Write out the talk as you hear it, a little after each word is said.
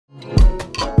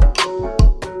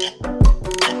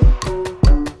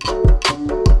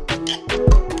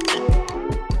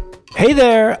Hey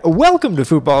there, welcome to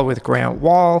Football with Grant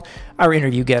Wahl. Our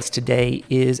interview guest today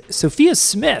is Sophia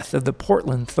Smith of the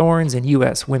Portland Thorns and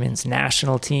U.S. Women's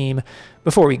National Team.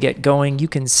 Before we get going, you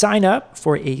can sign up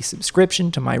for a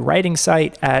subscription to my writing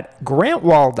site at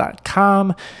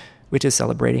grantwahl.com, which is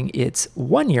celebrating its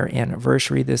one-year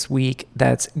anniversary this week.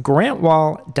 That's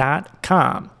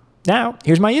grantwahl.com. Now,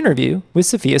 here's my interview with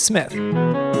Sophia Smith.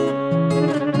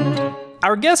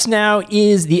 Our guest now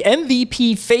is the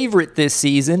MVP favorite this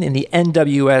season in the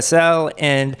NWSL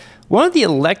and one of the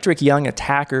electric young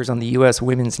attackers on the U.S.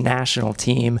 Women's National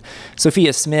Team.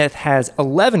 Sophia Smith has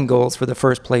 11 goals for the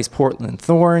first-place Portland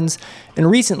Thorns and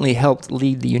recently helped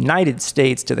lead the United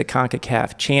States to the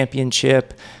CONCACAF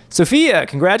Championship. Sophia,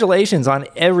 congratulations on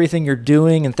everything you're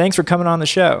doing, and thanks for coming on the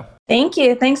show. Thank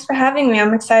you. Thanks for having me.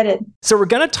 I'm excited. So we're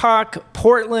going to talk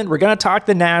Portland, we're going to talk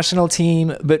the national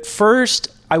team, but first,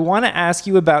 I want to ask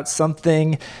you about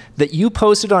something that you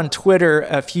posted on Twitter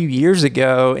a few years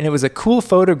ago, and it was a cool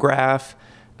photograph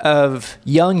of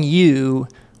young you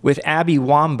with Abby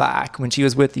Wambach when she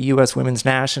was with the U.S. Women's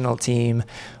National Team.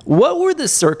 What were the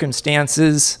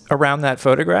circumstances around that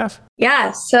photograph?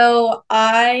 Yeah, so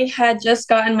I had just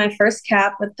gotten my first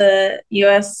cap with the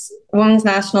U.S. Women's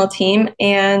National Team,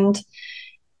 and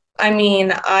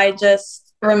I just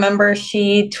remember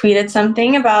she tweeted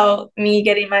something about me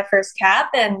getting my first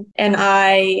cap, and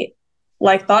I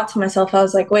thought to myself, I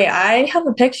was like, wait, I have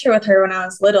a picture with her when I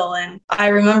was little. And I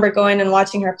remember going and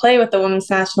watching her play with the women's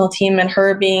national team and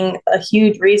her being a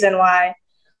huge reason why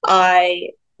I,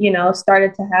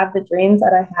 started to have the dreams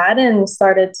that I had and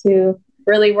started to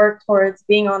really work towards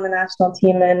being on the national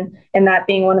team and that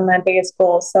being one of my biggest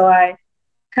goals. So I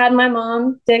had my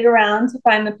mom dig around to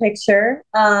find the picture,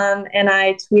 and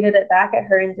I tweeted it back at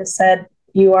her and just said,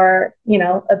 you are,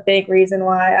 a big reason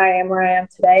why I am where I am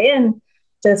today. And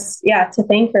just, to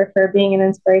thank her for being an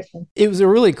inspiration. It was a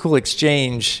really cool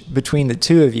exchange between the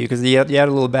two of you because you had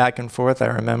a little back and forth, I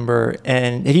remember.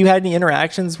 And have you had any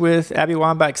interactions with Abby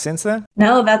Wambach since then?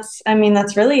 No, that's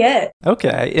really it.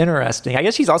 Okay, interesting. I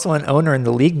guess she's also an owner in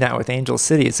the league now with Angel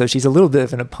City, so she's a little bit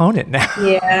of an opponent now.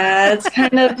 Yeah, it's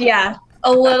kind of,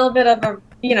 a little bit of a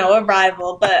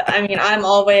rival. But I'm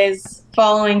always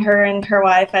following her and her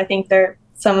wife. I think they're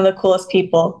some of the coolest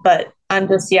people. But I'm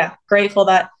just, grateful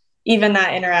that even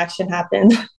that interaction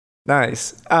happened.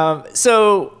 Nice.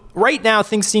 So right now,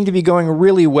 things seem to be going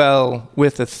really well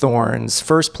with the Thorns.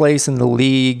 First place in the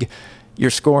league.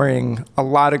 You're scoring a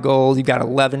lot of goals. You've got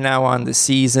 11 now on the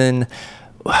season.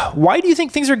 Why do you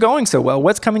think things are going so well?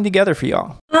 What's coming together for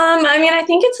y'all? I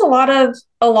think it's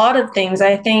a lot of things.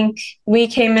 I think we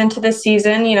came into the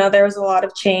season, there was a lot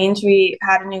of change. We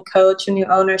had a new coach, a new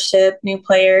ownership, new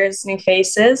players, new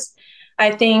faces.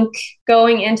 I think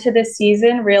going into this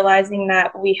season, realizing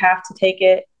that we have to take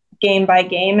it game by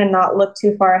game and not look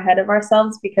too far ahead of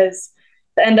ourselves because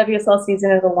the NWSL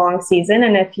season is a long season.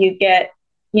 And if you get,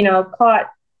 caught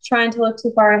trying to look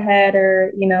too far ahead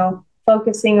or,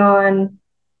 focusing on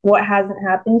what hasn't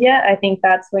happened yet, I think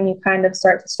that's when you kind of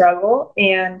start to struggle.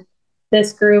 And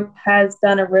this group has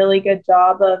done a really good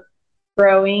job of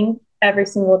growing every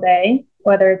single day,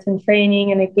 whether it's in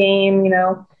training, in a game,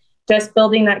 just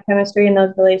building that chemistry and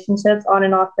those relationships on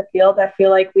and off the field. I feel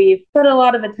like we've put a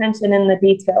lot of attention in the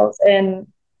details and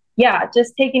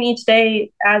just taking each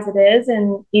day as it is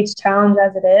and each challenge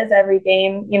as it is. Every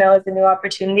game, is a new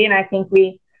opportunity. And I think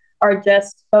we are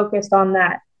just focused on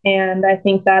that. And I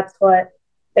think that's what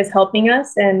is helping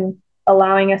us and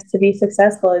allowing us to be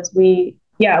successful is we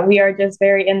are just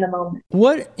very in the moment.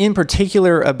 What in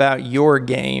particular about your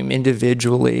game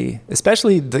individually,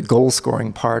 especially the goal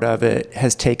scoring part of it,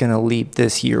 has taken a leap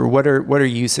this year? What are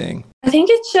you seeing? I think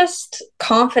it's just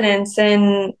confidence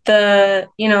and the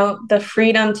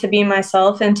freedom to be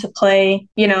myself and to play,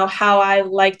 how I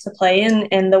like to play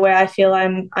and the way I feel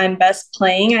I'm best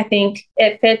playing. I think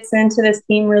it fits into this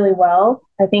team really well.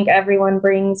 I think everyone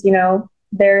brings,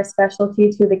 their specialty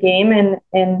to the game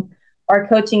and our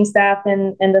coaching staff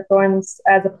and the Thorns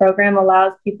as a program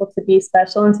allows people to be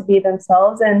special and to be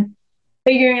themselves and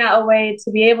figuring out a way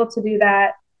to be able to do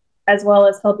that as well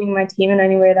as helping my team in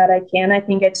any way that I can. I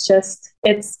think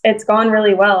it's gone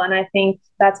really well. And I think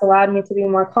that's allowed me to be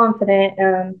more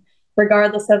confident,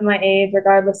 regardless of my age,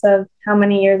 regardless of how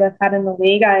many years I've had in the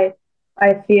league. I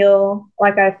feel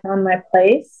like I found my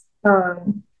place.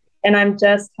 And I'm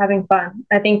just having fun.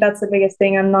 I think that's the biggest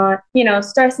thing. I'm not,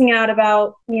 stressing out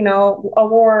about,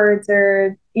 awards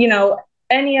or,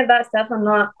 any of that stuff.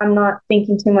 I'm not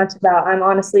thinking too much about. I'm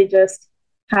honestly just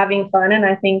having fun. And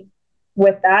I think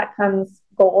with that comes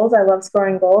goals. I love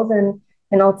scoring goals and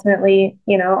and ultimately,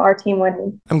 our team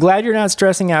winning. I'm glad you're not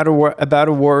stressing out about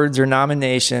awards or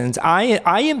nominations. I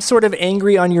am sort of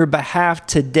angry on your behalf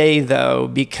today, though,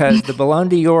 because the Ballon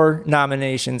d'Or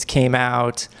nominations came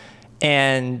out,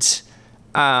 and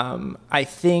I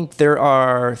think there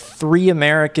are 3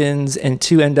 Americans and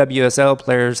 2 NWSL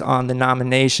players on the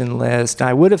nomination list.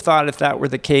 I would have thought if that were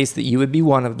the case that you would be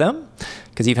one of them,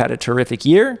 because you've had a terrific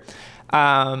year.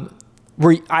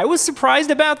 I was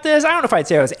surprised about this. I don't know if I'd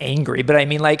say I was angry, but I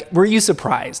mean, were you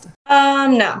surprised?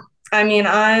 No. I mean,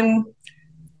 I'm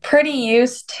pretty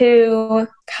used to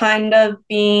kind of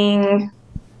being,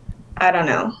 I don't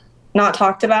know, not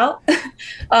talked about.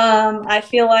 I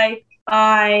feel like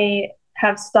I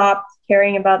have stopped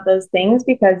caring about those things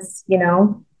because,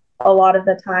 a lot of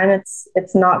the time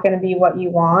it's not going to be what you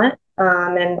want.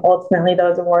 And ultimately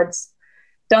those awards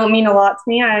don't mean a lot to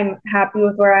me. I'm happy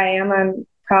with where I am. I'm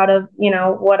proud of,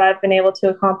 what I've been able to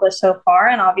accomplish so far.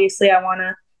 And obviously I want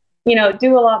to,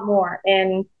 do a lot more.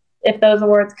 And if those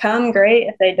awards come, great.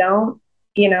 If they don't,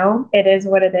 it is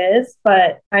what it is.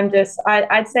 But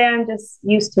I'd say I'm just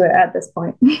used to it at this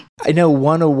point. I know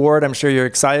one award I'm sure you're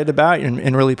excited about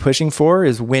and really pushing for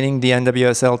is winning the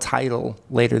NWSL title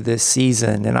later this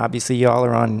season. And obviously y'all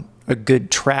are on a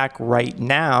good track right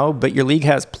now, but your league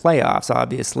has playoffs,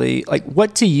 obviously.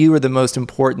 What to you are the most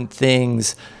important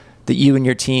things that you and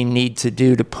your team need to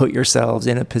do to put yourselves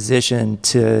in a position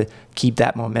to keep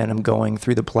that momentum going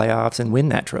through the playoffs and win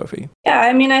that trophy? Yeah,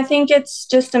 I mean, I think it's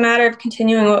just a matter of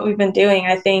continuing what we've been doing.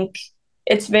 I think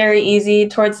it's very easy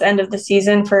towards the end of the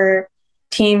season for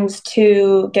teams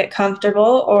to get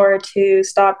comfortable or to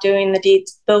stop doing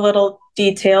the little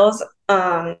details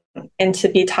and to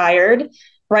be tired.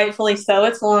 Rightfully so.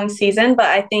 It's a long season, but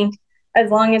I think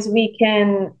as long as we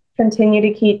can continue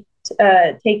to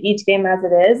take each game as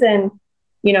it is and,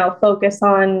 focus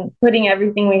on putting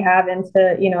everything we have into,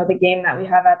 the game that we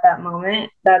have at that moment,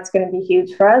 that's going to be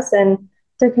huge for us. And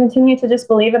to continue to just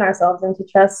believe in ourselves and to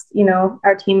trust,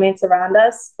 our teammates around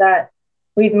us that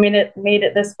we've made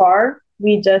it this far.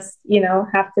 We just,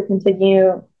 have to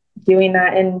continue doing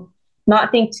that and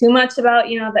not think too much about,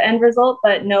 the end result,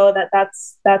 but know that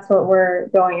that's what we're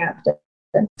going after.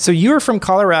 So you were from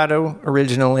Colorado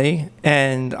originally,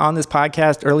 and on this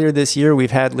podcast earlier this year,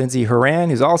 we've had Lindsey Horan,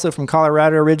 who's also from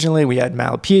Colorado originally. We had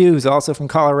Mal Pugh, who's also from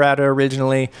Colorado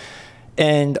originally.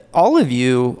 And all of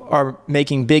you are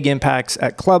making big impacts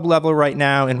at club level right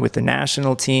now and with the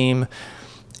national team.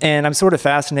 And I'm sort of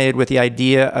fascinated with the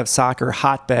idea of soccer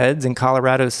hotbeds, and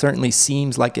Colorado certainly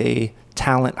seems like a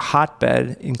talent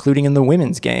hotbed, including in the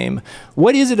women's game.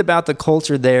 What is it about the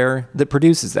culture there that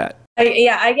produces that?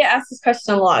 I get asked this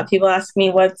question a lot. People ask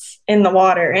me what's in the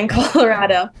water in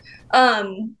Colorado.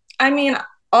 I mean,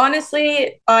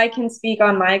 honestly, I can speak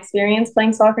on my experience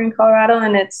playing soccer in Colorado,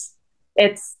 and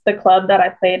it's the club that I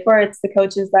played for. It's the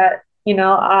coaches that,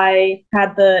 I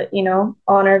had the,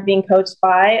 honor of being coached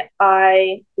by.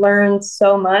 I learned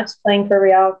so much playing for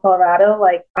Real Colorado.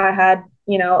 I had,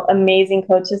 amazing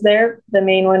coaches there. The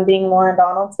main one being Lauren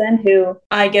Donaldson, who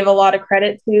I give a lot of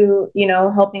credit to,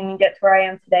 helping me get to where I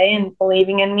am today and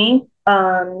believing in me,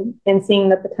 and seeing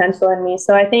the potential in me.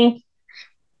 So I think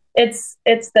it's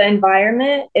the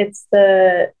environment, it's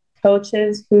the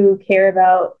coaches who care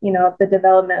about, the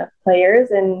development of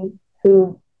players and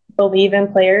who believe in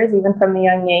players even from a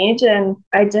young age. And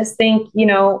I just think,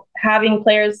 having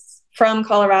players from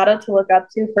Colorado to look up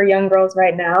to for young girls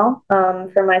right now,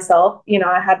 for myself,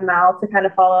 I had Mal to kind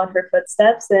of follow in her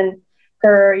footsteps, and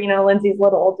her, Lindsey's a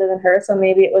little older than her, so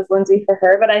maybe it was Lindsey for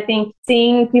her. But I think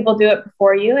seeing people do it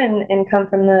before you and come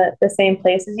from the same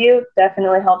place as you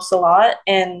definitely helps a lot.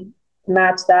 And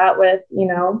match that with,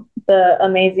 the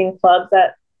amazing clubs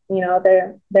that,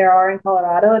 there are in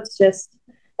Colorado.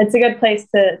 It's a good place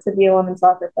to be a women's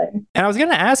soccer player. And I was going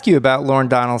to ask you about Lauren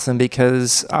Donaldson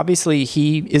because obviously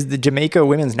he is the Jamaica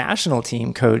women's national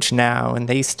team coach now, and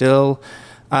they still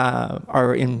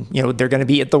are in, they're going to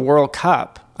be at the World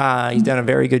Cup. He's done a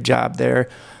very good job there.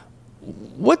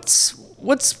 What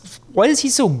is he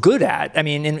so good at? I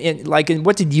mean,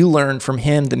 what did you learn from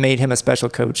him that made him a special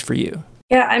coach for you?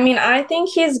 Yeah, I mean, I think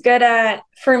he's good at,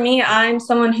 for me, I'm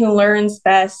someone who learns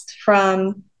best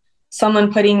from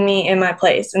someone putting me in my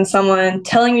place and someone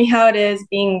telling me how it is,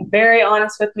 being very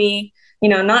honest with me,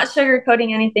 not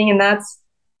sugarcoating anything. And that's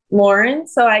Lauren.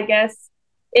 So I guess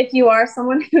if you are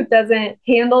someone who doesn't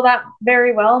handle that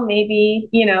very well, maybe,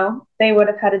 they would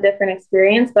have had a different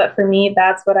experience. But for me,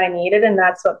 that's what I needed. And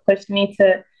that's what pushed me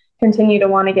to continue to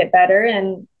want to get better.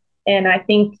 And I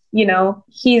think,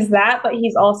 he's that, but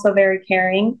he's also very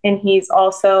caring. And he's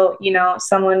also,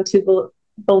 someone to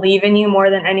believe in you more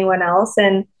than anyone else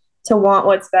and to want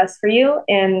what's best for you.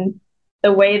 And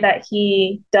the way that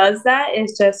he does that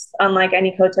is just unlike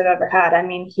any coach I've ever had. I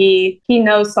mean, he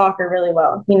knows soccer really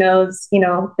well. He knows,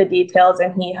 the details,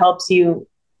 and he helps you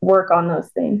work on those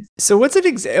things. So what's an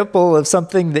example of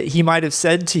something that he might have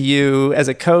said to you as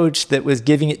a coach that was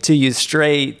giving it to you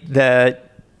straight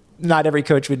that not every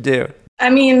coach would do? I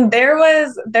mean, there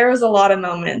was a lot of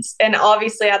moments. And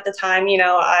obviously at the time,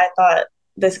 I thought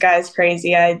this guy's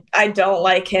crazy. I don't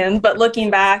like him. But looking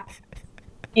back,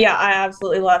 yeah, I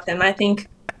absolutely love him. I think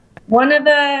one of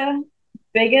the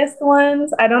biggest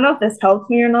ones, I don't know if this helps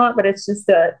me or not, but it's just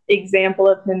an example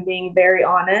of him being very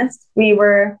honest. We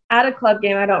were at a club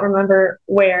game, I don't remember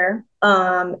where,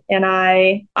 and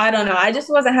I don't know, I just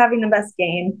wasn't having the best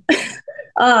game.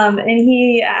 And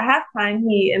he, at halftime,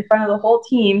 he, in front of the whole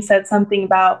team, said something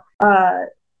about,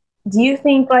 do you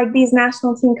think like these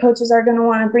national team coaches are going to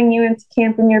want to bring you into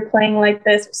camp when you're playing like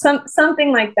this?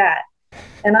 Something like that.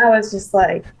 And I was just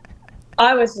like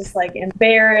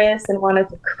embarrassed and wanted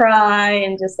to cry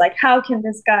and just like, how can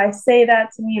this guy say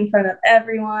that to me in front of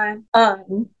everyone?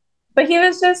 But he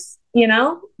was just, he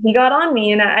got on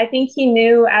me. And I think he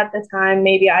knew at the time,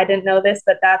 maybe I didn't know this,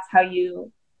 but that's how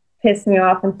you piss me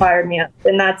off and fired me up.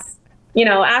 And that's,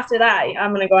 after that,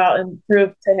 I'm going to go out and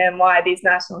prove to him why these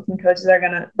national team coaches are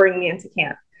going to bring me into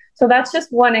camp. So that's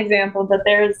just one example, but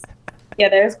there's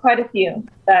quite a few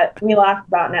that we laugh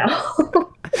about now.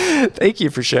 Thank you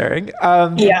for sharing.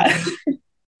 Yeah.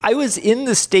 I was in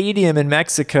the stadium in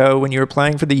Mexico when you were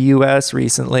playing for the U.S.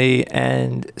 recently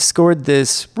and scored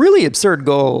this really absurd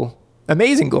goal,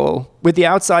 amazing goal, with the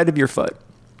outside of your foot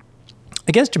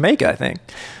against Jamaica, I think.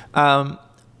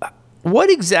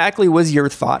 What exactly was your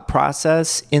thought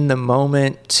process in the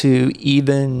moment to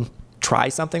even try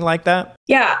something like that?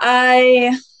 Yeah,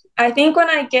 I think when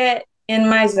I get in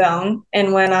my zone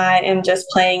and when I am just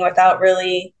playing without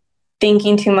really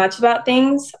thinking too much about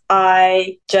things,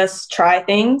 I just try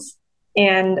things.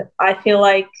 And I feel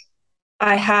like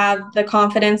I have the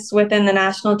confidence within the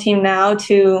national team now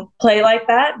to play like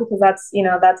that because that's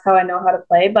how I know how to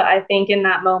play. But I think in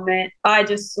that moment, I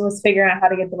just was figuring out how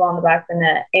to get the ball in the back of the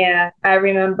net. And I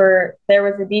remember there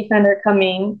was a defender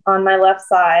coming on my left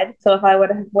side. So if I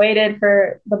would have waited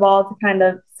for the ball to kind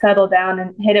of settle down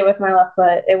and hit it with my left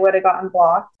foot, it would have gotten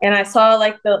blocked. And I saw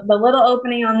like the little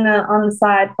opening on the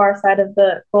side, far side of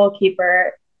the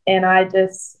goalkeeper. And I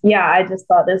just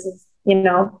thought this is,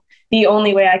 the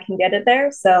only way I can get it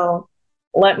there. So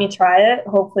let me try it.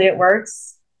 Hopefully it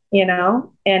works,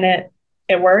 and it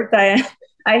worked. I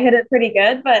hit it pretty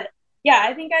good, but yeah,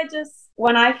 I think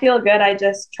when I feel good, I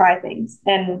just try things.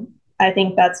 And I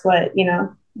think that's what,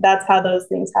 that's how those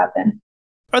things happen.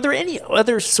 Are there any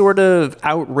other sort of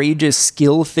outrageous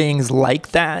skill things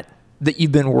like that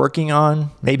you've been working on,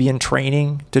 maybe in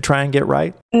training to try and get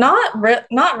right? Not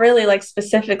really, like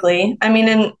specifically. I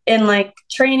mean, in like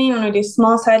training, when we do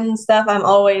small sided and stuff, I'm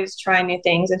always trying new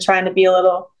things and trying to be a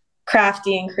little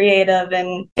crafty and creative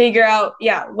and figure out,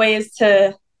 ways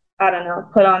to, I don't know,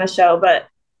 put on a show. But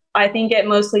I think it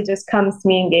mostly just comes to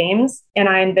me in games and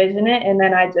I envision it. And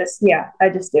then I just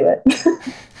do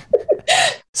it.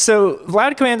 So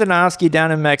Vlatko Andonovski down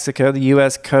in Mexico, the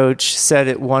U.S. coach, said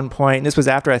at one point, and this was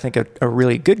after I think a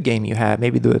really good game you had,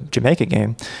 maybe the Jamaica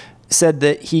game, said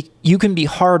that you can be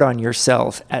hard on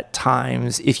yourself at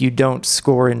times if you don't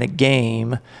score in a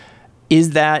game.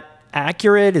 Is that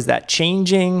accurate? Is that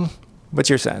changing? What's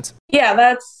your sense? Yeah,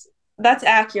 that's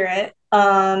accurate.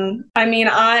 I mean,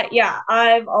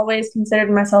 I've always considered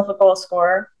myself a goal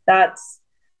scorer. That's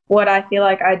what I feel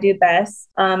like I do best.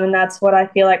 And that's what I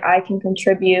feel like I can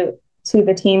contribute to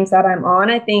the teams that I'm on.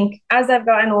 I think as I've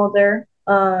gotten older,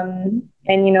 and,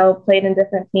 played in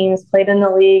different teams, played in the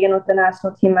league and with the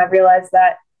national team, I've realized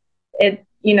that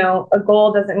a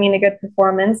goal doesn't mean a good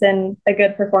performance and a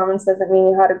good performance doesn't mean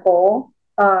you had a goal.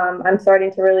 I'm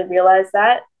starting to really realize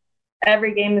that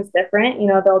every game is different.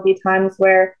 There'll be times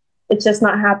where it's just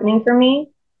not happening for me.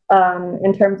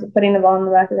 In terms of putting the ball in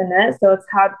the back of the net. So it's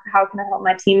how can I help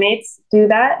my teammates do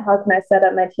that? How can I set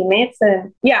up my teammates?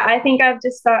 And I think I've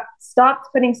just stopped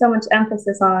putting so much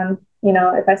emphasis on,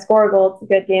 if I score a goal, it's a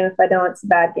good game. If I don't, it's a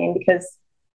bad game, because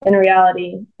in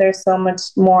reality, there's so much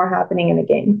more happening in a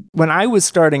game. When I was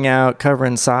starting out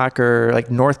covering soccer,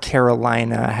 like North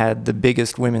Carolina had the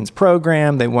biggest women's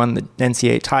program. They won the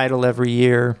NCAA title every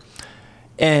year.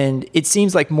 And it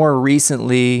seems like more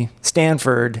recently,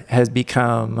 Stanford has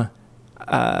become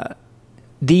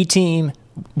the team,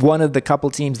 one of the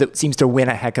couple teams that seems to win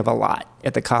a heck of a lot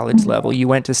at the college level. You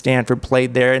went to Stanford,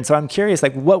 played there. And so I'm curious,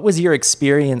 like, what was your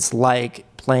experience like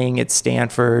playing at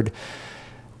Stanford?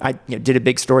 I did a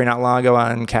big story not long ago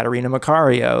on Katarina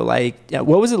Macario. Like,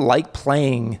 what was it like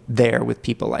playing there with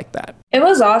people like that? It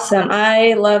was awesome.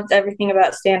 I loved everything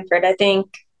about Stanford. I think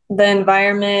the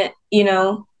environment,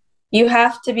 you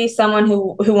have to be someone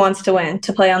who wants to win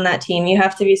to play on that team. You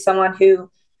have to be someone who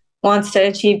wants to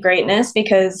achieve greatness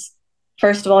because,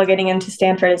 first of all, getting into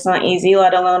Stanford is not easy,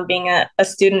 let alone being a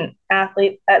student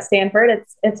athlete at Stanford.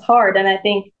 It's hard. And I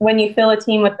think when you fill a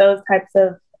team with those types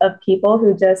of people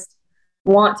who just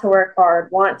want to work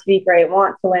hard, want to be great,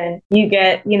 want to win, you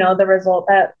get, the result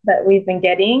that we've been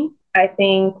getting. I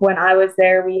think when I was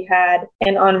there, we had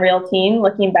an unreal team.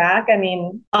 Looking back, I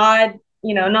mean,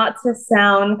 not to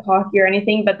sound cocky or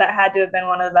anything, but that had to have been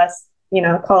one of the best,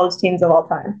 college teams of all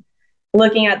time.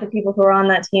 Looking at the people who were on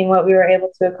that team, what we were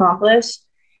able to accomplish.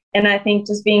 And I think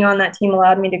just being on that team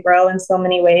allowed me to grow in so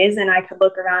many ways. And I could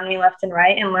look around me left and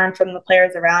right and learn from the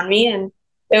players around me. And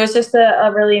it was just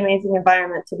a really amazing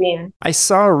environment to be in. I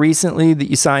saw recently that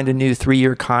you signed a new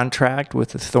 3-year contract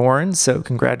with the Thorns, so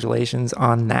congratulations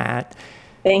on that.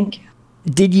 Thank you.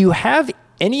 Did you have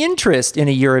any interest in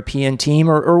a European team,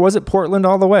 or was it Portland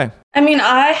all the way? I mean,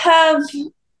 I have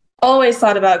always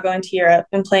thought about going to Europe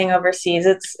and playing overseas.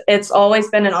 It's always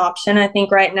been an option. I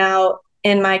think right now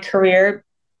in my career,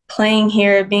 playing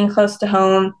here, being close to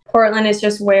home, Portland is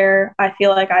just where I feel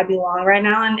like I belong right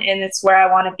now, and it's where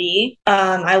I want to be.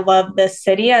 I love this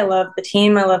city. I love the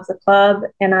team. I love the club,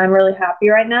 and I'm really happy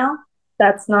right now.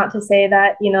 That's not to say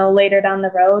that, later down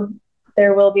the road,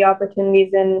 there will be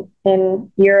opportunities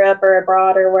in Europe or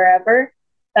abroad or wherever.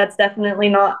 That's definitely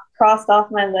not crossed off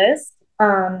my list.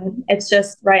 It's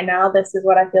just right now, this is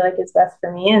what I feel like is best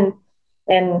for me.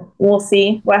 And we'll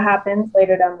see what happens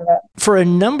later down the road. For a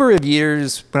number of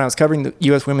years, when I was covering the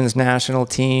U.S. women's national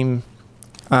team,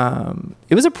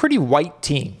 it was a pretty white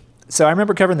team. So I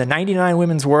remember covering the 99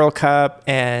 Women's World Cup,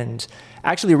 and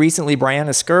actually recently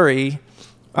Brianna Scurry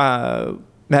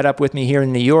met up with me here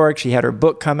in New York. She had her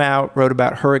book come out, wrote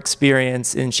about her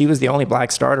experience, and she was the only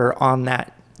black starter on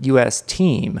that U.S.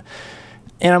 team.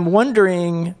 And I'm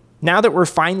wondering, now that we're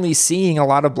finally seeing a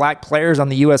lot of black players on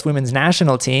the U.S. women's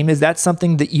national team, is that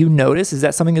something that you notice? Is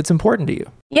that something that's important to you?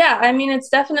 Yeah, I mean, it's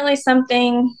definitely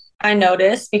something I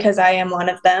notice because I am one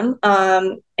of them.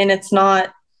 And it's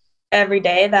not every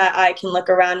day that I can look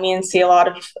around me and see a lot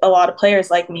of players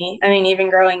like me. I mean,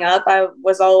 even growing up, I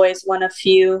was always one of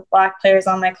few black players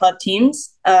on my club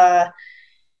teams. I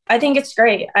think it's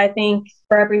great. I think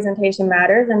representation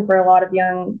matters. And for a lot of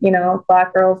young,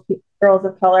 black girls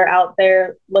of color out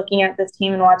there looking at this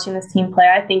team and watching this team play,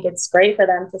 I think it's great for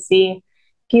them to see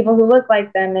people who look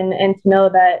like them and to know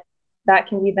that that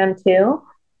can be them too.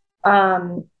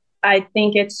 I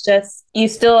think it's just, you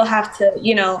still have to,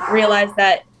 realize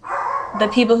that the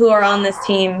people who are on this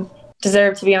team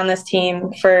deserve to be on this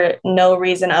team for no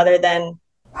reason other than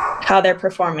how they're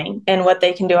performing and what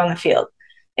they can do on the field.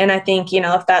 And I think,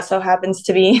 if that so happens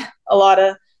to be a lot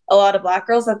of black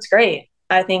girls, that's great.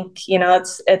 I think,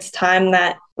 it's time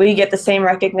that we get the same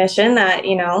recognition that,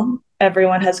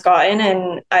 everyone has gotten.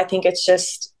 And I think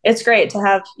it's great to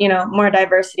have, more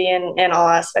diversity in all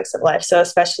aspects of life. So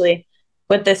especially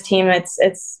with this team,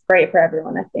 it's great for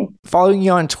everyone, I think. Following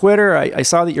you on Twitter, I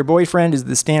saw that your boyfriend is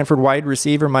the Stanford wide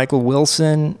receiver, Michael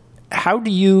Wilson. How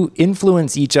do you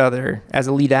influence each other as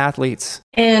elite athletes?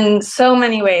 In so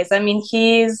many ways. I mean,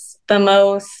 he's the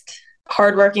most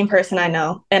hardworking person I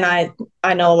know, and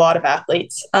I know a lot of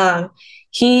athletes.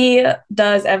 He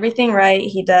does everything right.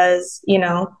 He does,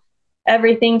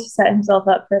 everything to set himself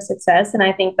up for success. And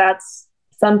I think that's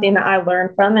something that I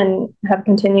learned from and have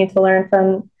continued to learn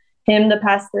from him the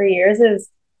past 3 years is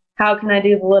how can I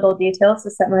do the little details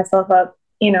to set myself up,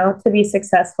 to be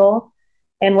successful,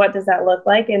 and what does that look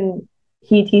like? And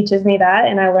he teaches me that,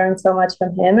 and I learned so much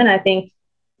from him. And I think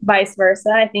vice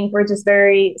versa. I think we're just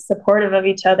very supportive of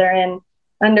each other and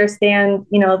understand,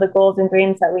 the goals and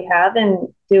dreams that we have and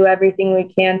do everything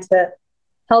we can to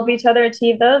help each other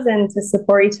achieve those and to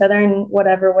support each other in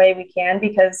whatever way we can,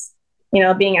 because,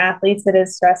 being athletes, it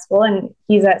is stressful, and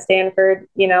he's at Stanford,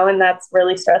 and that's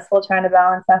really stressful trying to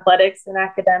balance athletics and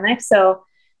academics. So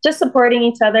just supporting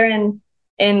each other and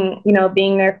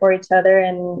being there for each other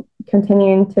and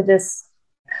continuing to just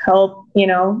help,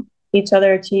 each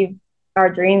other achieve our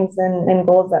dreams and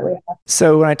goals that we have.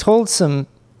 So when I told some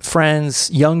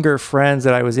younger friends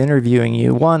that I was interviewing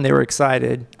you, one, they were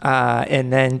excited.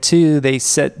 And then two, they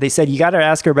said, you got to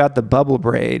ask her about the bubble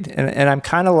braid. And I'm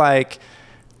kind of like,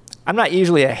 I'm not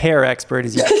usually a hair expert,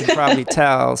 as you can probably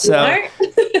tell. So,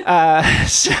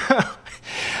 so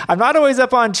I'm not always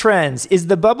up on trends. Is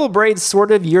the bubble braid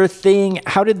sort of your thing?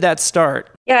 How did that start?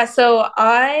 Yeah, so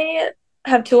I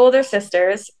have two older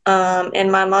sisters,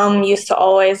 and my mom used to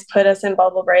always put us in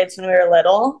bubble braids when we were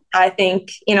little. I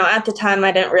think, at the time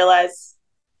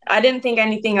I didn't think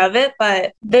anything of it,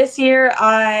 but this year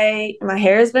my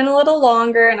hair has been a little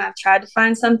longer and I've tried to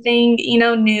find something,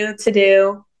 new to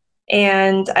do.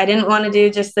 And I didn't want to do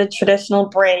just the traditional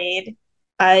braid.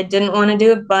 I didn't want to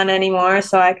do a bun anymore.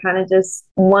 So I kind of just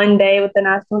one day with the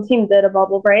national team did a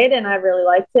bubble braid and I really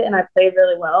liked it and I played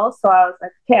really well. So I was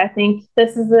like, okay, I think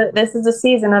this is a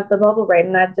season of the bubble braid.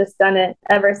 And I've just done it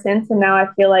ever since. And now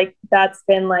I feel like that's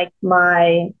been like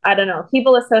I don't know,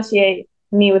 people associate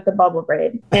me with the bubble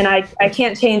braid. And I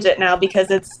can't change it now because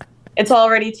it's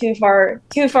already too far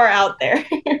out there.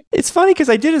 It's funny because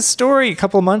I did a story a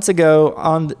couple of months ago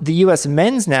on the U.S.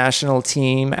 men's national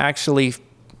team actually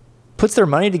puts their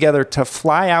money together to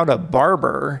fly out a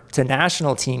barber to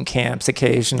national team camps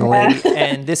occasionally. Yeah.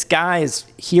 And this guy is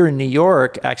here in New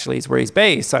York, actually, is where he's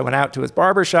based. So I went out to his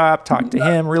barbershop, talked to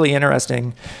him, really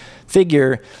interesting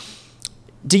figure.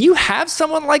 Do you have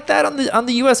someone like that on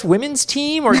the U.S. women's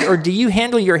team, or do you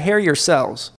handle your hair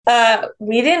yourselves?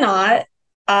 We do not.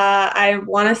 I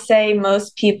want to say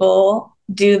most people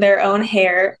do their own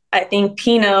hair. I think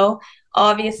Pino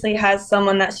obviously has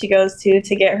someone that she goes to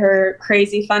get her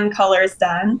crazy fun colors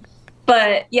done.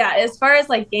 But yeah, as far as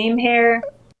like game hair,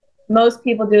 most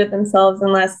people do it themselves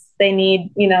unless they need,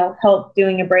 help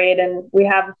doing a braid. And we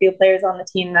have a few players on the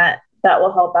team that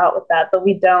will help out with that. But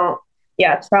we don't,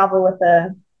 travel with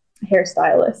a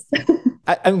hairstylist.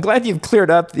 I'm glad you've cleared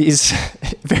up these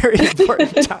very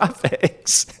important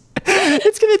topics.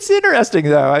 It's interesting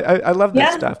though. I love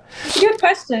this stuff. Good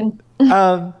question.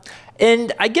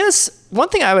 And I guess one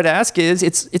thing I would ask is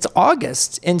it's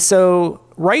August. And so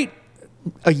right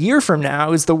a year from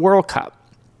now is the World Cup.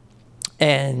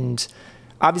 And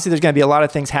obviously there's going to be a lot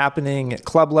of things happening at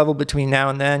club level between now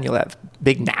and then. You'll have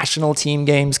big national team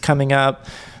games coming up.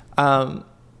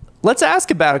 Let's ask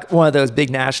about one of those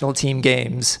big national team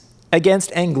games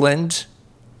against England.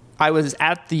 I was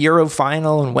at the Euro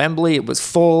final in Wembley. It was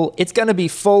full. It's going to be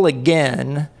full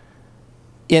again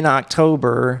in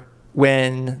October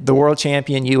when the world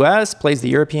champion U.S. plays the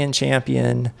European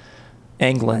champion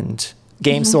England.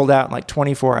 Game sold out in like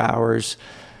 24 hours.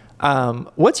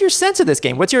 What's your sense of this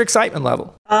game? What's your excitement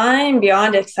level? I'm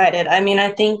beyond excited. I mean, I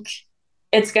think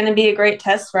it's going to be a great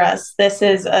test for us. This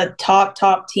is a top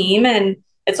team, and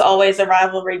it's always a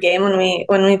rivalry game when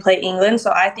we play England.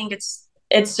 So I think it's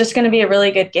just going to be a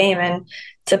really good game, and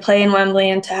to play in Wembley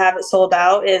and to have it sold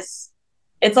out it's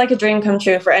like a dream come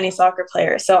true for any soccer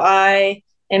player. So I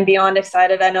am beyond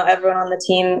excited. I know everyone on the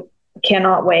team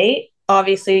cannot wait.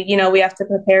 Obviously, we have to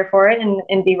prepare for it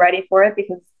and be ready for it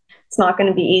because it's not going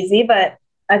to be easy, but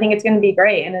I think it's going to be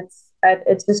great. And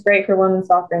it's just great for women's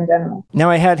soccer in general. Now,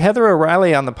 I had Heather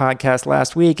O'Reilly on the podcast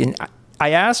last week, and I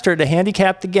asked her to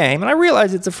handicap the game, and I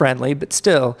realize it's a friendly, but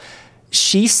still,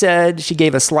 she said she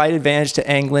gave a slight advantage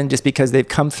to England just because they've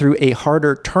come through a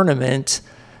harder tournament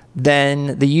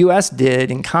than the U.S.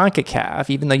 did in CONCACAF,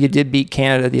 even though you did beat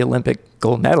Canada, the Olympic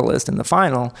gold medalist, in the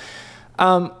final.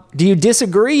 Do you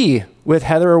disagree with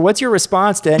Heather, or what's your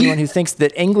response to anyone who thinks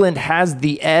that England has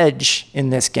the edge in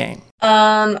this game?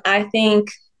 I think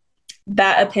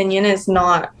that opinion is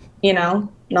not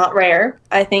rare.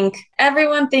 I think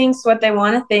everyone thinks what they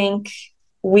want to think.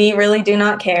 We really do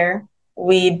not care.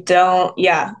 We don't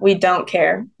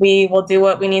care. We will do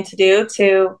what we need to do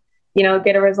to,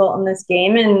 get a result in this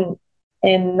game,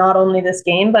 and not only this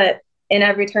game, but in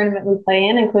every tournament we play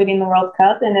in, including the World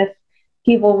Cup. And if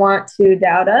people want to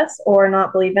doubt us or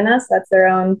not believe in us, that's their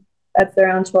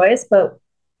own choice. But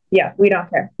yeah, we don't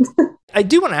care. I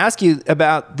do want to ask you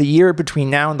about the year between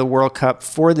now and the World Cup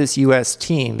for this U.S.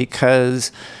 team,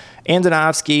 because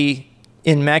Andonovski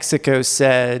in Mexico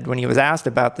said, when he was asked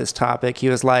about this topic, he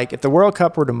was like, if the World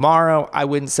Cup were tomorrow, I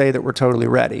wouldn't say that we're totally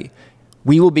ready.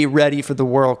 We will be ready for the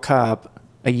World Cup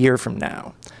a year from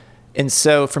now. And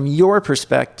so from your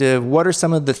perspective, what are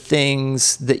some of the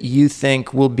things that you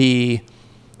think will be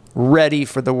ready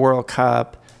for the World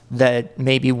Cup that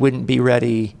maybe wouldn't be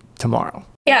ready tomorrow?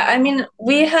 Yeah, I mean,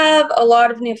 we have a lot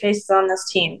of new faces on this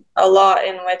team, a lot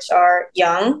in which are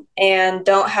young and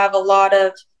don't have a lot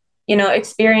of,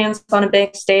 experience on a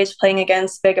big stage playing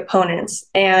against big opponents.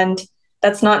 And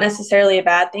that's not necessarily a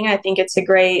bad thing. I think it's a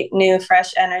great new,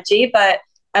 fresh energy, but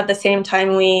at the same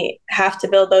time, we have to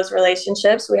build those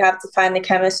relationships. We have to find the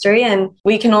chemistry, and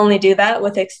we can only do that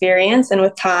with experience and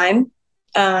with time.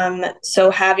 So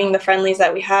having the friendlies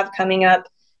that we have coming up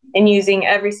and using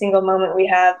every single moment we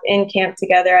have in camp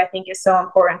together, I think is so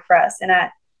important for us. And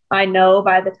at I know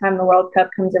by the time the World Cup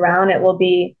comes around, it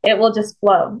will just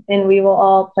flow and we will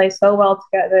all play so well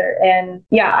together. And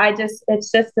yeah,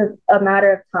 it's just a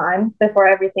matter of time before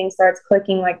everything starts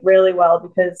clicking like really well,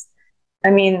 because I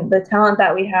mean, the talent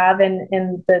that we have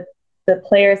and the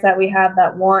players that we have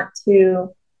that want to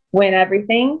win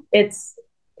everything, it's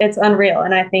unreal.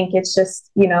 And I think it's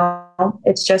just,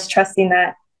 it's just trusting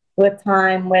that with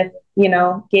time, with,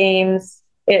 games,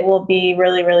 it will be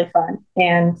really, really fun.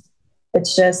 And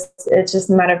it's just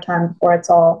a matter of time before it's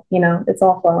all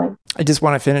flowing. I just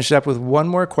want to finish up with one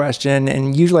more question.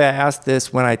 And usually I ask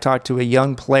this when I talk to a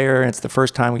young player and it's the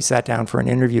first time we sat down for an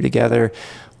interview together.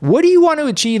 What do you want to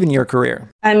achieve in your career?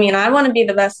 I mean, I want to be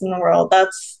the best in the world.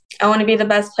 I want to be the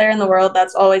best player in the world.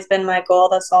 That's always been my goal.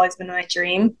 That's always been my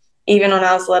dream. Even when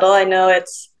I was little, I know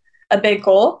it's a big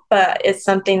goal, but it's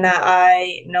something that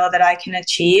I know that I can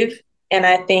achieve. And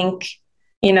I think,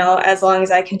 as long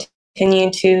as I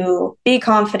continue to be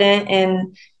confident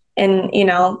and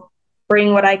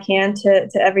bring what I can to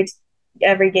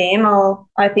every game,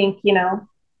 I think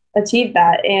achieve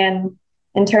that. And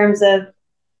in terms of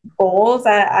goals,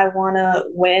 I want to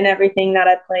win everything that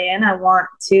I play in. I want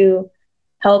to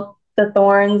help the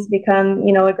Thorns become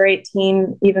a great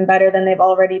team, even better than they've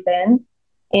already been.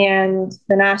 And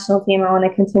the national team, I want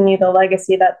to continue the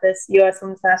legacy that this U.S.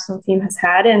 women's national team has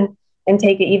had and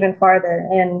take it even farther.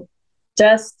 And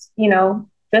just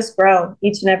grow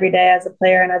each and every day as a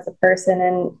player and as a person,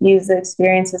 and use the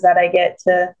experiences that I get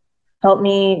to help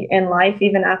me in life,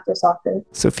 even after soccer.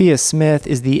 Sophia Smith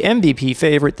is the MVP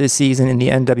favorite this season in the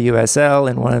NWSL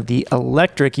and one of the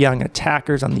electric young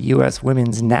attackers on the U.S.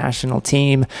 women's national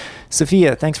team.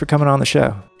 Sophia, thanks for coming on the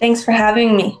show. Thanks for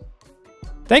having me.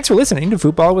 Thanks for listening to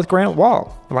Football with Grant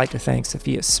Wahl. I'd like to thank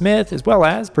Sophia Smith as well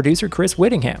as producer Chris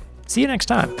Whittingham. See you next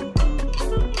time.